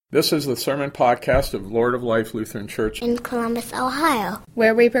This is the sermon podcast of Lord of Life Lutheran Church in Columbus, Ohio,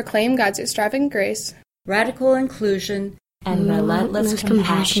 where we proclaim God's extravagant grace, radical inclusion, and relentless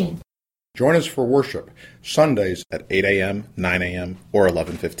compassion. Join us for worship, Sundays at 8 a.m., 9 a.m., or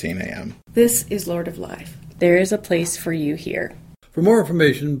 11:15 a.m. This is Lord of Life. There is a place for you here. For more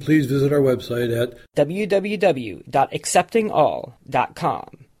information, please visit our website at www.acceptingall.com.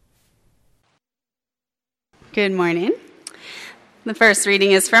 Good morning. The first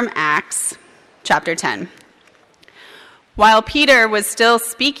reading is from Acts, chapter 10. While Peter was still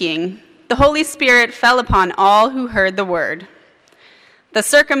speaking, the Holy Spirit fell upon all who heard the word. The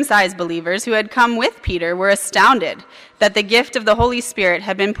circumcised believers who had come with Peter were astounded that the gift of the Holy Spirit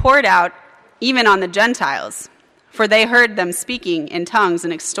had been poured out even on the Gentiles, for they heard them speaking in tongues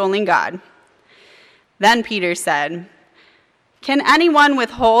and extolling God. Then Peter said, "Can anyone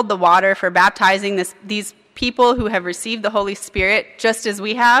withhold the water for baptizing these people who have received the Holy Spirit just as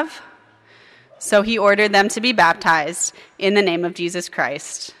we have?" So he ordered them to be baptized in the name of Jesus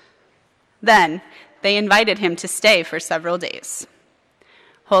Christ. Then they invited him to stay for several days.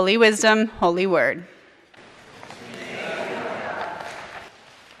 Holy wisdom, holy word.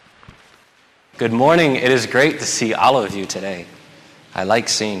 Good morning. It is great to see all of you today. I like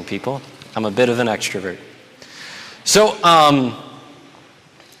seeing people. I'm a bit of an extrovert. So,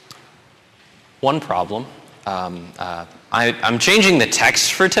 one problem. I'm changing the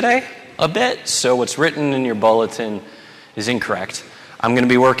text for today a bit, so what's written in your bulletin is incorrect. I'm going to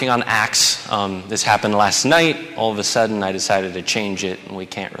be working on Acts. This happened last night. All of a sudden, I decided to change it, and we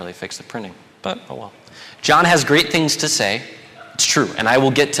can't really fix the printing. But, oh well. John has great things to say. It's true, and I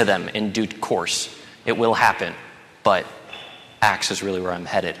will get to them in due course. It will happen, but Acts is really where I'm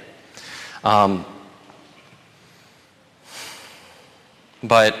headed.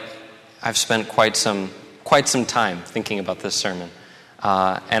 But I've spent quite some time thinking about this sermon.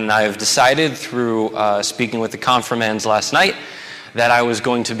 And I've decided through speaking with the confirmands last night that I was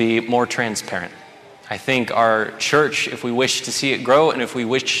going to be more transparent. I think our church, if we wish to see it grow and if we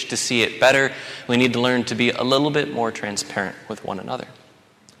wish to see it better, we need to learn to be a little bit more transparent with one another.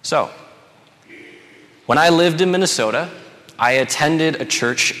 So, when I lived in Minnesota, I attended a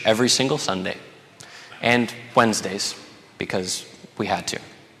church every single Sunday and Wednesdays because we had to.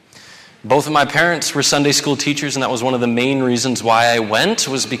 Both of my parents were Sunday school teachers, and that was one of the main reasons why I went,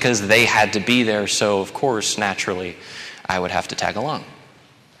 was because they had to be there, so of course, naturally, I would have to tag along.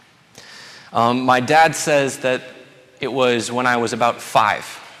 My dad says that it was when I was about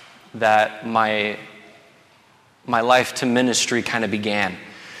 5 that my life to ministry kind of began.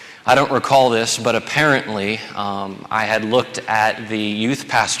 I don't recall this, but apparently I had looked at the youth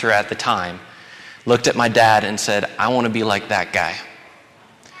pastor at the time, looked at my dad and said, "I want to be like that guy."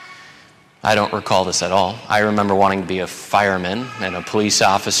 I don't recall this at all. I remember wanting to be a fireman and a police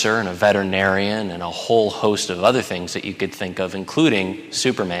officer and a veterinarian and a whole host of other things that you could think of, including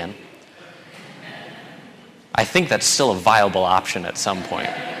Superman. I think that's still a viable option at some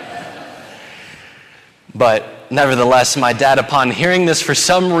point. But nevertheless, my dad, upon hearing this, for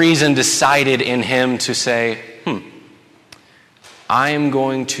some reason decided in him to say, I am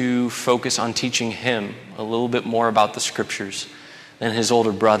going to focus on teaching him a little bit more about the scriptures than his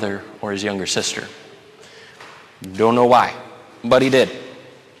older brother or his younger sister. Don't know why, but he did.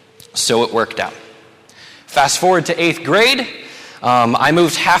 So it worked out. Fast forward to 8th grade. I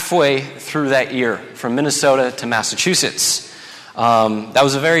moved halfway through that year from Minnesota to Massachusetts. That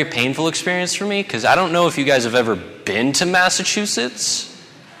was a very painful experience for me because I don't know if you guys have ever been to Massachusetts,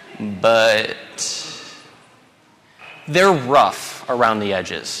 but they're rough around the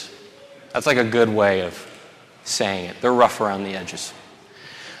edges. That's like a good way of saying it. They're rough around the edges.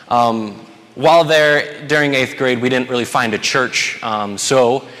 While there, during 8th grade, we didn't really find a church,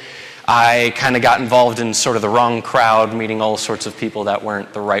 so I kind of got involved in sort of the wrong crowd, meeting all sorts of people that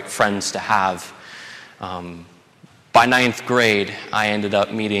weren't the right friends to have. By 9th grade, I ended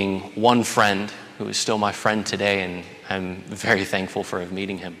up meeting one friend who is still my friend today, and I'm very thankful for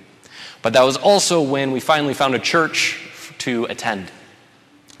meeting him. But that was also when we finally found a church to attend,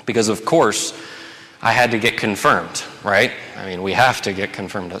 because of course, I had to get confirmed, right? I mean, we have to get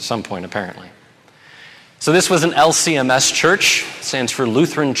confirmed at some point, apparently. So this was an LCMS church. It stands for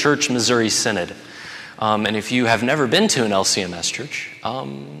Lutheran Church Missouri Synod. And if you have never been to an LCMS church,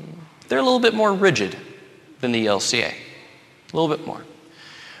 they're a little bit more rigid than the LCA. A little bit more.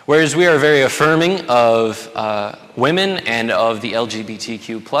 Whereas we are very affirming of women and of the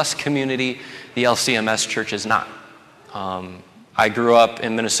LGBTQ plus community, the LCMS church is not. I grew up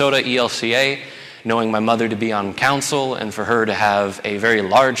in Minnesota, ELCA, knowing my mother to be on council and for her to have a very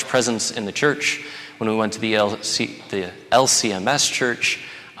large presence in the church. When we went to the LCMS church,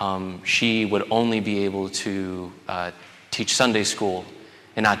 she would only be able to teach Sunday school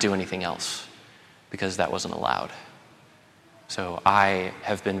and not do anything else because that wasn't allowed. So I'm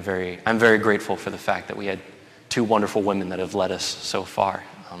very grateful for the fact that we had two wonderful women that have led us so far.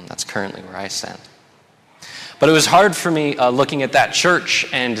 That's currently where I stand. But it was hard for me looking at that church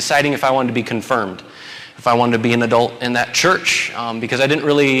and deciding if I wanted to be confirmed, if I wanted to be an adult in that church, because I didn't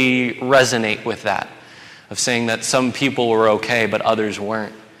really resonate with that, of saying that some people were okay, but others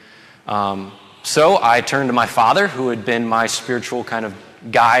weren't. So I turned to my father, who had been my spiritual kind of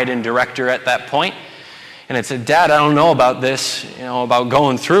guide and director at that point, and I said, Dad, I don't know about this, about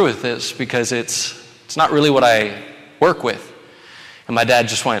going through with this, because it's not really what I work with. And my dad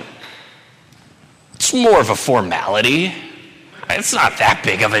just went, it's more of a formality. It's not that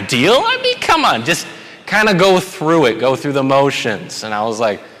big of a deal. I mean, come on, just kind of go through it, go through the motions. And I was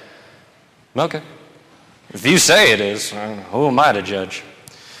like, okay. If you say it is, who am I to judge?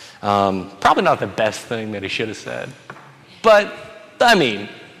 Probably not the best thing that he should have said. But, I mean,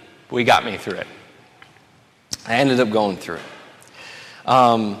 we got me through it. I ended up going through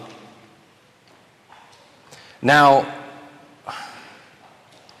it. Now,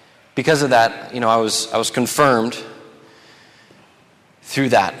 because of that, I was confirmed through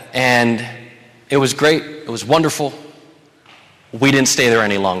that. And it was great. It was wonderful. We didn't stay there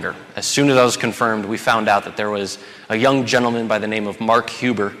any longer. As soon as I was confirmed, we found out that there was a young gentleman by the name of Mark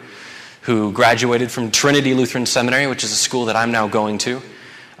Huber who graduated from Trinity Lutheran Seminary, which is a school that I'm now going to.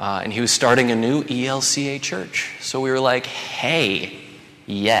 And he was starting a new ELCA church. So we were like, hey,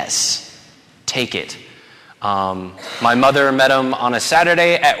 yes, take it. My mother met him on a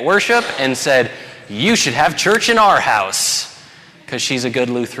Saturday at worship and said, you should have church in our house, because she's a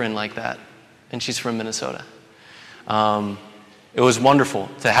good Lutheran like that. And she's from Minnesota. It was wonderful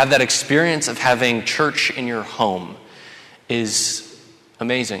to have that experience of having church in your home is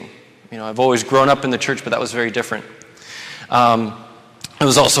amazing. I've always grown up in the church, but that was very different. It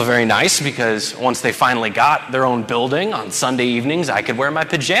was also very nice because once they finally got their own building on Sunday evenings, I could wear my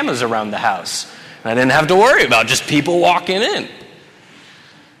pajamas around the house. And I didn't have to worry about just people walking in.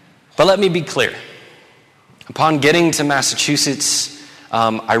 But let me be clear. Upon getting to Massachusetts,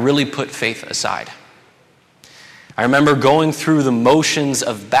 I really put faith aside. I remember going through the motions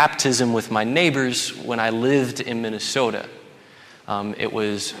of baptism with my neighbors when I lived in Minnesota. It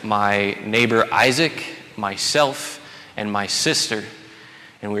was my neighbor Isaac, myself, and my sister.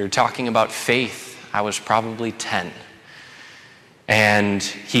 And we were talking about faith. I was probably 10. And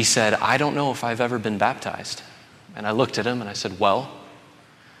he said, I don't know if I've ever been baptized. And I looked at him and I said, well,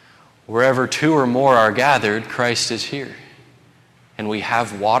 wherever two or more are gathered, Christ is here. And we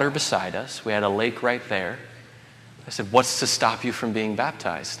have water beside us. We had a lake right there. I said, what's to stop you from being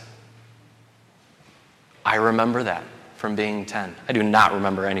baptized? I remember that from being 10. I do not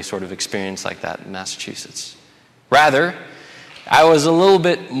remember any sort of experience like that in Massachusetts. Rather, I was a little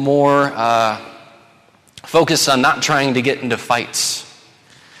bit more focused on not trying to get into fights.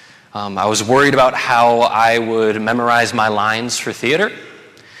 I was worried about how I would memorize my lines for theater.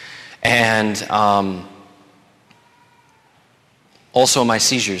 And also my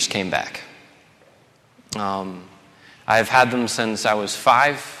seizures came back. I've had them since I was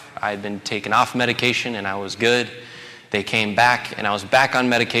 5. I had been taken off medication and I was good. They came back and I was back on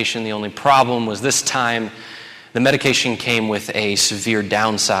medication. The only problem was this time the medication came with a severe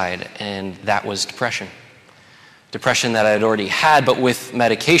downside, and that was depression. Depression that I had already had, but with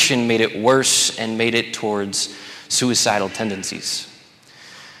medication made it worse and made it towards suicidal tendencies.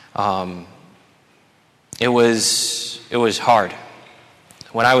 It was hard.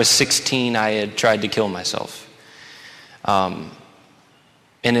 When I was 16, I had tried to kill myself. And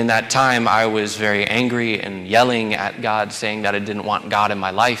in that time, I was very angry and yelling at God, saying that I didn't want God in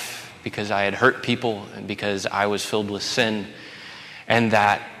my life because I had hurt people and because I was filled with sin, and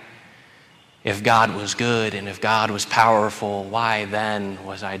that if God was good and if God was powerful, why then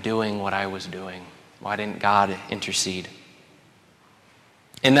was I doing what I was doing? Why didn't God intercede?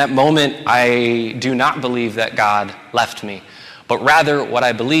 In that moment, I do not believe that God left me, but rather what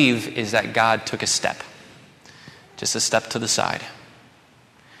I believe is that God took a step, just a step to the side,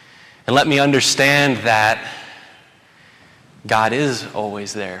 and let me understand that God is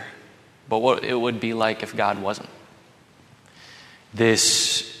always there, but what it would be like if God wasn't.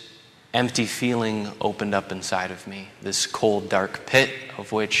 This empty feeling opened up inside of me, this cold, dark pit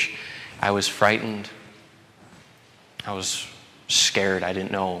of which I was frightened. I was scared. I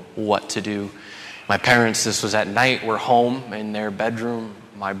didn't know what to do. My parents, this was at night, were home in their bedroom.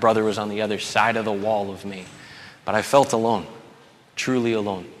 My brother was on the other side of the wall of me. But I felt alone, truly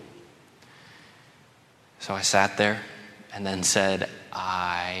alone. So I sat there and then said,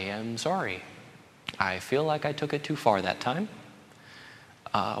 I am sorry. I feel like I took it too far that time.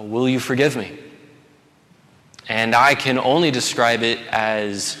 Will you forgive me? And I can only describe it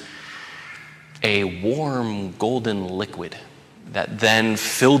as a warm golden liquid that then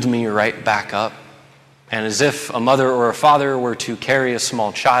filled me right back up. And as if a mother or a father were to carry a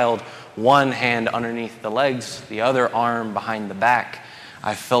small child, one hand underneath the legs, the other arm behind the back,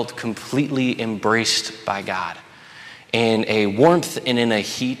 I felt completely embraced by God in a warmth and in a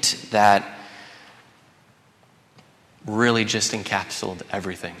heat that really just encapsulated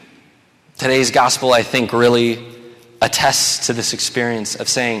everything. Today's gospel, I think, really attests to this experience of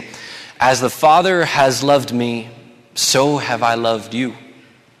saying, as the Father has loved me, so have I loved you.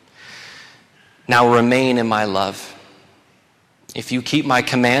 Now remain in my love. If you keep my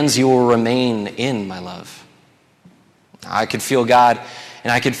commands, you will remain in my love. I could feel God,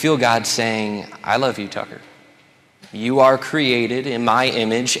 and I could feel God saying, I love you, Tucker. You are created in my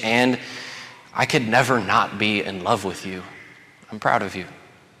image, and I could never not be in love with you. I'm proud of you.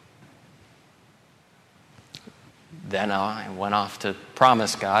 Then I went off to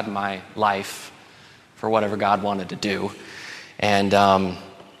promise God my life for whatever God wanted to do. And,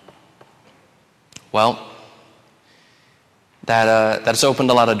 that's opened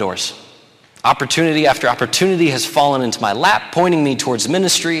a lot of doors. Opportunity after opportunity has fallen into my lap, pointing me towards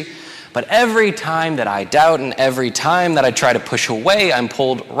ministry. But every time that I doubt and every time that I try to push away, I'm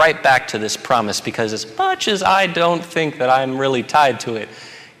pulled right back to this promise, because as much as I don't think that I'm really tied to it,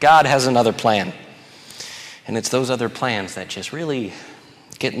 God has another plan. And it's those other plans that just really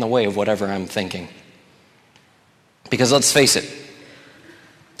get in the way of whatever I'm thinking. Because let's face it,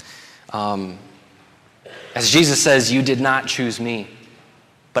 as Jesus says, you did not choose me,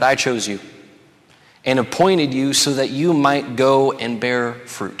 but I chose you and appointed you so that you might go and bear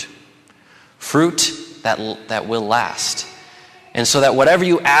fruit. Fruit that will last. And so that whatever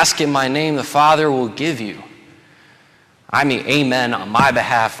you ask in my name, the Father will give you. I mean, amen on my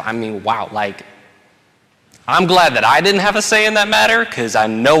behalf. I mean, wow, I'm glad that I didn't have a say in that matter, because I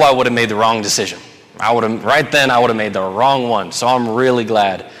know I would have made the wrong decision. I would have made the wrong one. So I'm really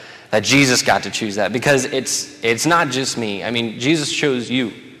glad that Jesus got to choose that, because it's not just me. I mean, Jesus chose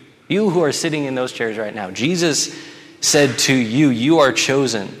you. You who are sitting in those chairs right now. Jesus said to you, you are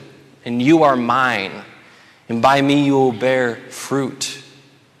chosen, and you are mine, and by me you will bear fruit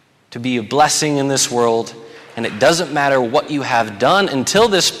to be a blessing in this world, and it doesn't matter what you have done until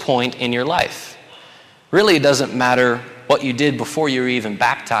this point in your life. Really, it doesn't matter what you did before you were even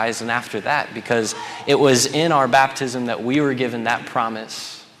baptized and after that, because it was in our baptism that we were given that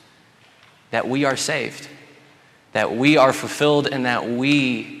promise that we are saved, that we are fulfilled, and that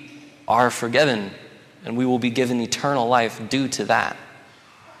we are forgiven, and we will be given eternal life due to that.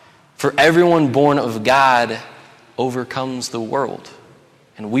 For everyone born of God overcomes the world,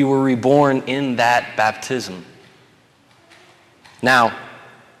 and we were reborn in that baptism. Now,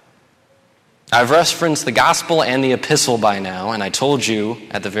 I've referenced the gospel and the epistle by now, and I told you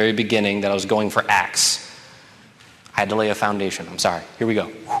at the very beginning that I was going for Acts. I had to lay a foundation. I'm sorry. Here we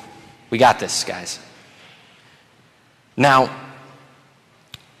go. We got this, guys. Now,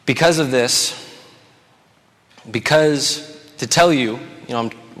 because of this, to tell you,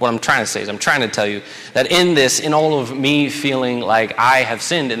 what I'm trying to say is I'm trying to tell you that in all of me feeling like I have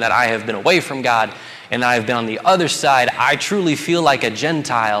sinned and that I have been away from God and that I've been on the other side, I truly feel like a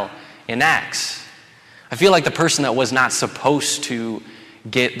Gentile in Acts. I feel like the person that was not supposed to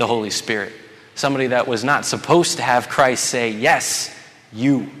get the Holy Spirit. Somebody that was not supposed to have Christ say, yes,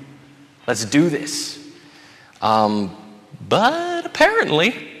 you. Let's do this. But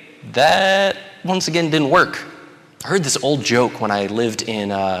apparently, that once again didn't work. I heard this old joke when I lived in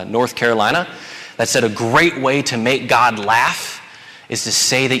North Carolina that said a great way to make God laugh is to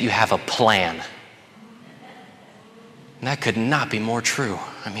say that you have a plan. And that could not be more true.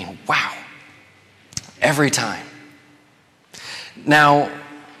 I mean, wow. Every time. Now,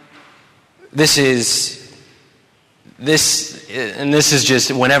 this is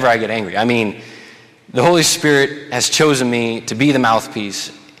just whenever I get angry. I mean, the Holy Spirit has chosen me to be the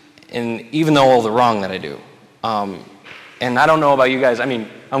mouthpiece, and even though all the wrong that I do. And I don't know about you guys. I mean,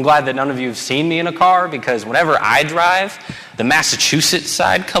 I'm glad that none of you have seen me in a car, because whenever I drive, the Massachusetts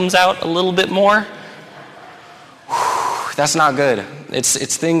side comes out a little bit more. Whew, that's not good.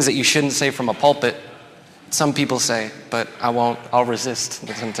 It's things that you shouldn't say from a pulpit. Some people say, but I won't. I'll resist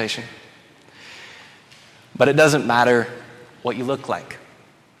the temptation. But it doesn't matter what you look like.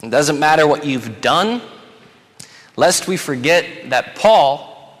 It doesn't matter what you've done, lest we forget that Paul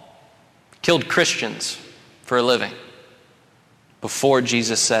killed Christians for a living before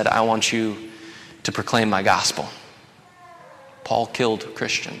Jesus said, I want you to proclaim my gospel. Paul killed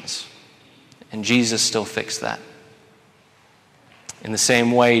Christians, and Jesus still fixed that. In the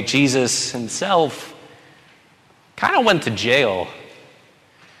same way, Jesus himself kind of went to jail.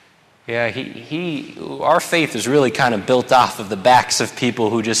 Yeah, our faith is really kind of built off of the backs of people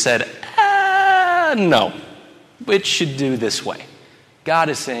who just said, no, it should do this way. God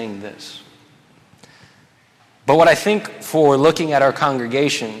is saying this. But what I think for looking at our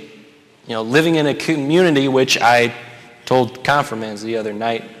congregation, living in a community, which I told confirmands the other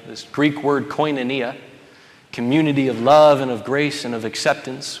night, this Greek word koinonia, community of love and of grace and of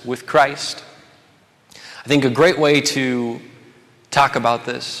acceptance with Christ. I think a great way to talk about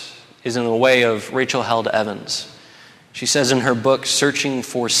this is in the way of Rachel Held Evans. She says in her book, Searching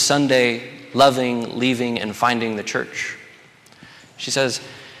for Sunday, Loving, Leaving, and Finding the Church. She says,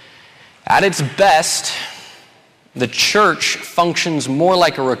 at its best, the church functions more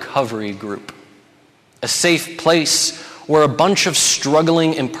like a recovery group, a safe place where a bunch of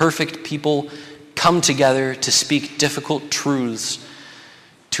struggling, imperfect people come together to speak difficult truths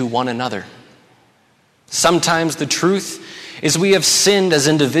to one another. Sometimes the truth is we have sinned as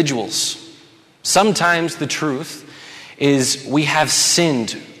individuals. Sometimes the truth is we have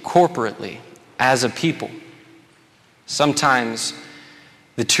sinned corporately as a people. Sometimes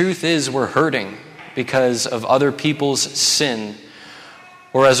the truth is we're hurting because of other people's sin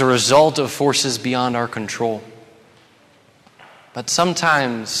or as a result of forces beyond our control. But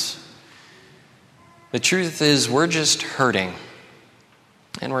sometimes the truth is we're just hurting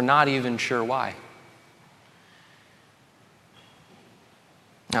and we're not even sure why.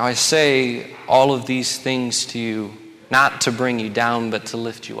 Now I say all of these things to you not to bring you down but to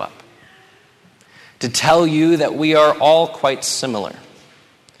lift you up. To tell you that we are all quite similar.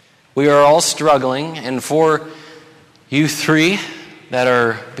 We are all struggling, and for you three that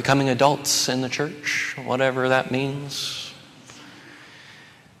are becoming adults in the church, whatever that means,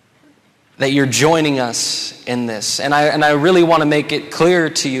 that you're joining us in this. And I really want to make it clear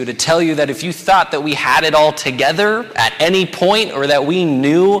to you, to tell you that if you thought that we had it all together at any point or that we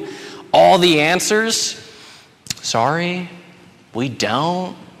knew all the answers, sorry, we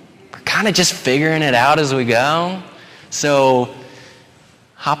don't. We're kind of just figuring it out as we go. So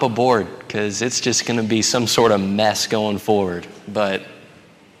hop aboard, because it's just going to be some sort of mess going forward. But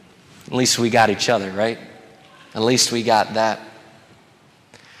at least we got each other, right? At least we got that.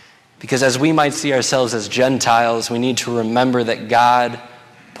 Because as we might see ourselves as Gentiles, we need to remember that God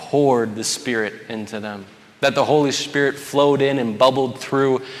poured the Spirit into them. That the Holy Spirit flowed in and bubbled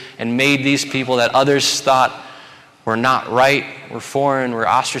through and made these people that others thought were not right, were foreign, were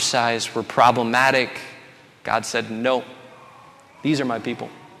ostracized, were problematic. God said, no. These are my people.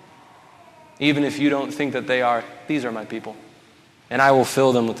 Even if you don't think that they are, these are my people. And I will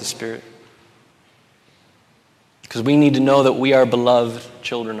fill them with the Spirit. Because we need to know that we are beloved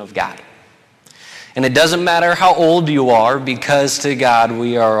children of God. And it doesn't matter how old you are, because to God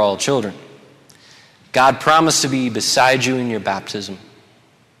we are all children. God promised to be beside you in your baptism,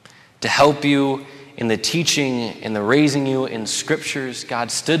 to help you in the teaching, in the raising you in scriptures.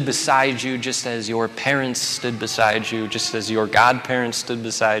 God stood beside you just as your parents stood beside you, just as your godparents stood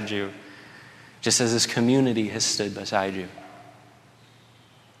beside you, just as this community has stood beside you.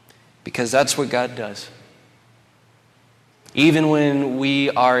 Because that's what God does. Even when we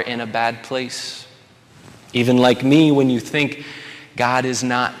are in a bad place, even like me, when you think God is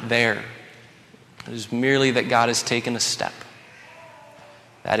not there, it is merely that God has taken a step.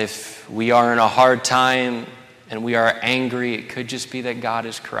 That if we are in a hard time and we are angry, it could just be that God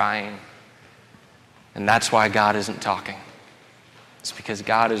is crying. And that's why God isn't talking. It's because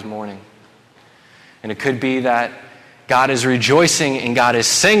God is mourning. And it could be that God is rejoicing and God is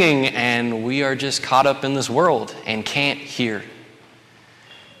singing, and we are just caught up in this world and can't hear.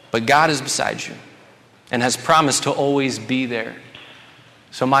 But God is beside you and has promised to always be there.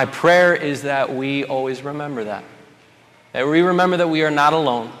 So my prayer is that we always remember that. That we remember that we are not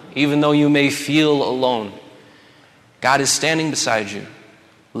alone, even though you may feel alone. God is standing beside you,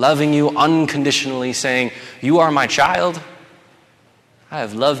 loving you unconditionally, saying, you are my child. I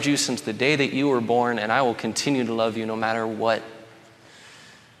have loved you since the day that you were born, and I will continue to love you no matter what.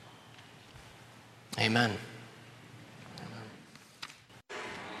 Amen.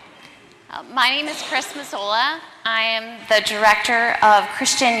 My name is Chris Mazzola. I am the Director of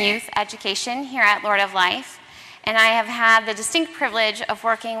Christian Youth Education here at Lord of Life, and I have had the distinct privilege of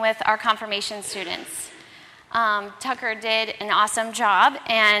working with our confirmation students. Tucker did an awesome job,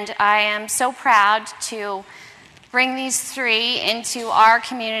 and I am so proud to bring these three into our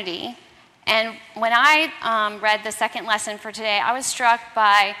community. And when I read the second lesson for today, I was struck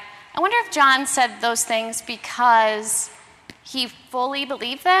by, I wonder if John said those things because he fully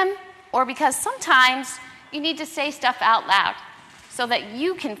believed them, or because sometimes you need to say stuff out loud so that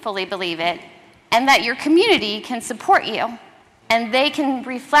you can fully believe it and that your community can support you and they can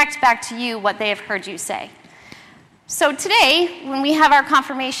reflect back to you what they have heard you say. So today, when we have our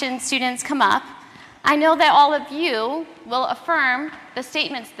confirmation students come up, I know that all of you will affirm the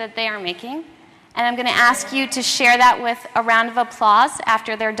statements that they are making, and I'm going to ask you to share that with a round of applause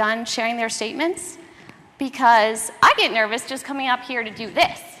after they're done sharing their statements, because I get nervous just coming up here to do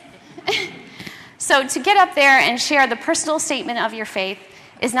this. So to get up there and share the personal statement of your faith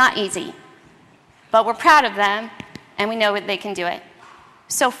is not easy, but we're proud of them, and we know that they can do it.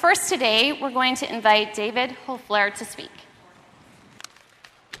 So first today, we're going to invite David Hofler to speak.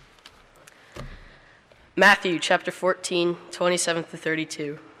 Matthew chapter 14, 27 to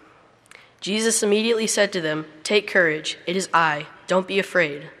 32. Jesus immediately said to them, "Take courage, it is I, don't be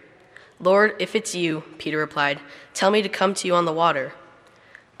afraid." "Lord, if it's you," Peter replied, "tell me to come to you on the water."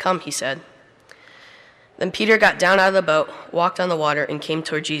 "Come," he said. Then Peter got down out of the boat, walked on the water, and came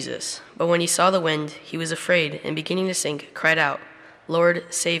toward Jesus. But when he saw the wind, he was afraid, and beginning to sink, cried out, "Lord,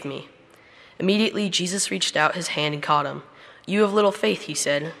 save me." Immediately Jesus reached out his hand and caught him. "You have little faith," he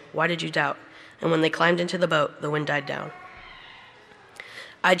said, "why did you doubt?" And when they climbed into the boat, the wind died down.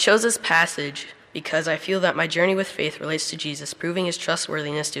 I chose this passage because I feel that my journey with faith relates to Jesus, proving his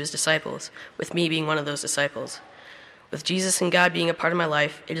trustworthiness to his disciples, with me being one of those disciples. With Jesus and God being a part of my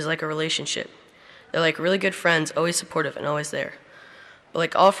life, it is like a relationship. They're like really good friends, always supportive and always there. But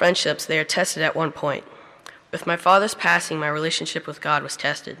like all friendships, they are tested at one point. With my father's passing, my relationship with God was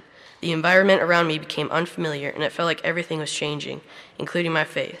tested. The environment around me became unfamiliar, and it felt like everything was changing, including my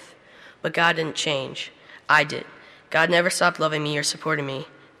faith. But God didn't change. I did. God never stopped loving me or supporting me.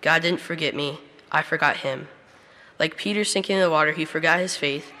 God didn't forget me. I forgot him. Like Peter sinking in the water, he forgot his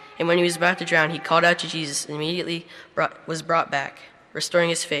faith, and when he was about to drown, he called out to Jesus and immediately was brought back, restoring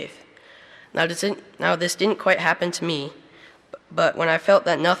his faith. Now this didn't quite happen to me, but when I felt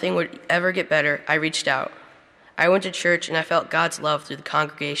that nothing would ever get better, I reached out. I went to church, and I felt God's love through the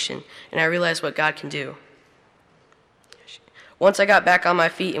congregation, and I realized what God can do. Once I got back on my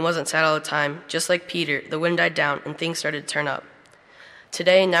feet and wasn't sad all the time, just like Peter, the wind died down and things started to turn up.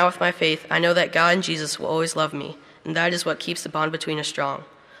 Today, now with my faith, I know that God and Jesus will always love me, and that is what keeps the bond between us strong.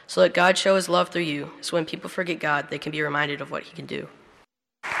 So let God show his love through you, so when people forget God, they can be reminded of what he can do.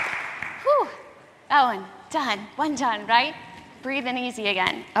 Whew, that one done. One done, right? Breathing easy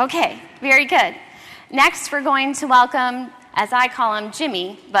again. Okay, very good. Next, we're going to welcome, as I call him,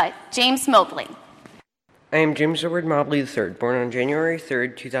 Jimmy, but James Mobley. I am James Edward Mobley III, born on January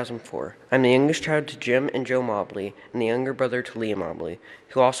 3rd, 2004. I'm the youngest child to Jim and Joe Mobley, and the younger brother to Leah Mobley,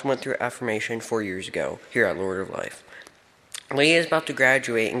 who also went through affirmation 4 years ago, here at Lord of Life. Leah is about to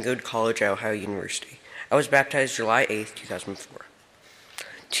graduate and go to college at Ohio University. I was baptized July 8th, 2004.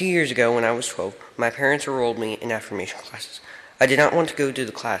 2 years ago, when I was 12, my parents enrolled me in affirmation classes. I did not want to go to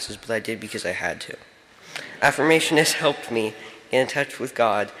the classes, but I did because I had to. Affirmation has helped me get in touch with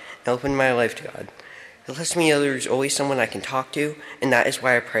God and open my life to God. It lets me know there's always someone I can talk to, and that is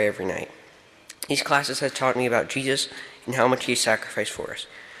why I pray every night. These classes have taught me about Jesus and how much he sacrificed for us.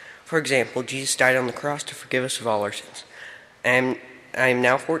 For example, Jesus died on the cross to forgive us of all our sins. I am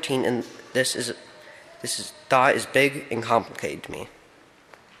now 14, and this thought is big and complicated to me.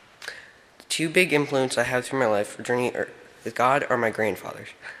 The two big influences I have through my life for journey with God are my grandfathers.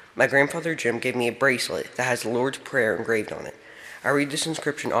 My grandfather Jim gave me a bracelet that has the Lord's Prayer engraved on it. I read this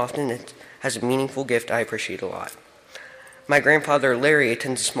inscription often, and it has a meaningful gift I appreciate a lot. My grandfather Larry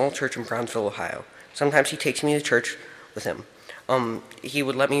attends a small church in Brownsville, Ohio. Sometimes he takes me to church with him. He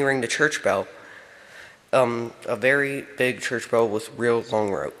would let me ring the church bell, a very big church bell with real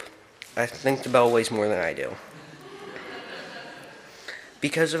long rope. I think the bell weighs more than I do.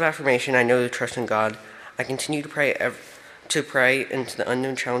 Because of affirmation, I know to trust in God. I continue to pray into the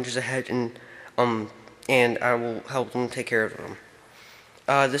unknown challenges ahead, and I will help them take care of them.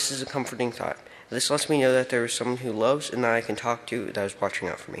 This is a comforting thought. This lets me know that there is someone who loves and that I can talk to that is watching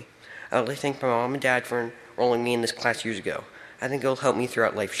out for me. I would like to thank my mom and dad for enrolling me in this class years ago. I think it will help me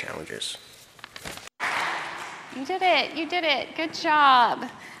throughout life challenges. You did it. Good job.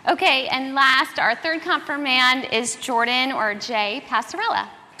 Okay, and last, our third confirmand is Jordan or Jay Passarella.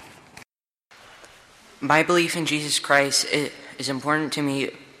 My belief in Jesus Christ is important to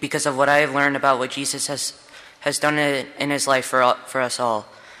me because of what I have learned about what Jesus has done in his life for us all.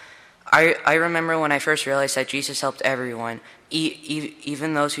 I remember when I first realized that Jesus helped everyone,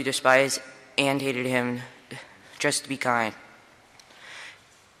 even those who despised and hated him, just to be kind.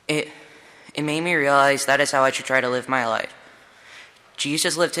 It made me realize that is how I should try to live my life.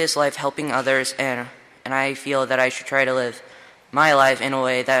 Jesus lived his life helping others, and I feel that I should try to live my life in a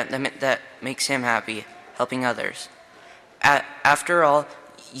way that makes him happy, helping others. After all,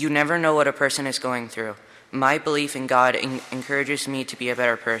 you never know what a person is going through. My belief in God encourages me to be a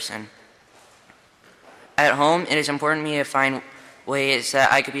better person. At home, it is important to me to find ways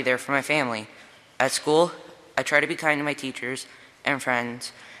that I could be there for my family. At school, I try to be kind to my teachers and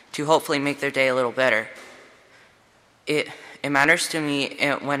friends to hopefully make their day a little better. It matters to me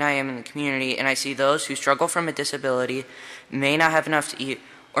when I am in the community and I see those who struggle from a disability, may not have enough to eat,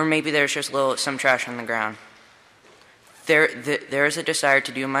 or maybe there's just some trash on the ground. There is a desire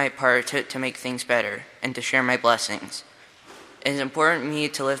to do my part to make things better and to share my blessings. It is important to me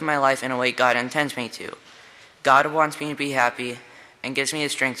to live my life in a way God intends me to. God wants me to be happy and gives me the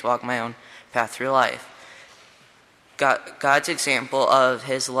strength to walk my own path through life. God's example of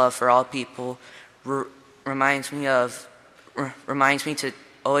his love for all people reminds me to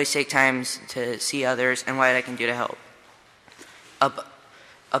always take time to see others and what I can do to help.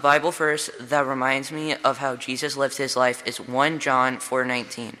 A Bible verse that reminds me of how Jesus lived his life is 1 John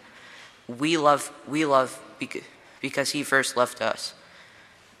 4:19. We love because he first loved us.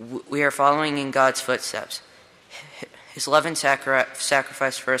 We are following in God's footsteps. His love and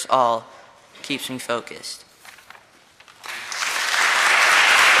sacrifice for us all keeps me focused.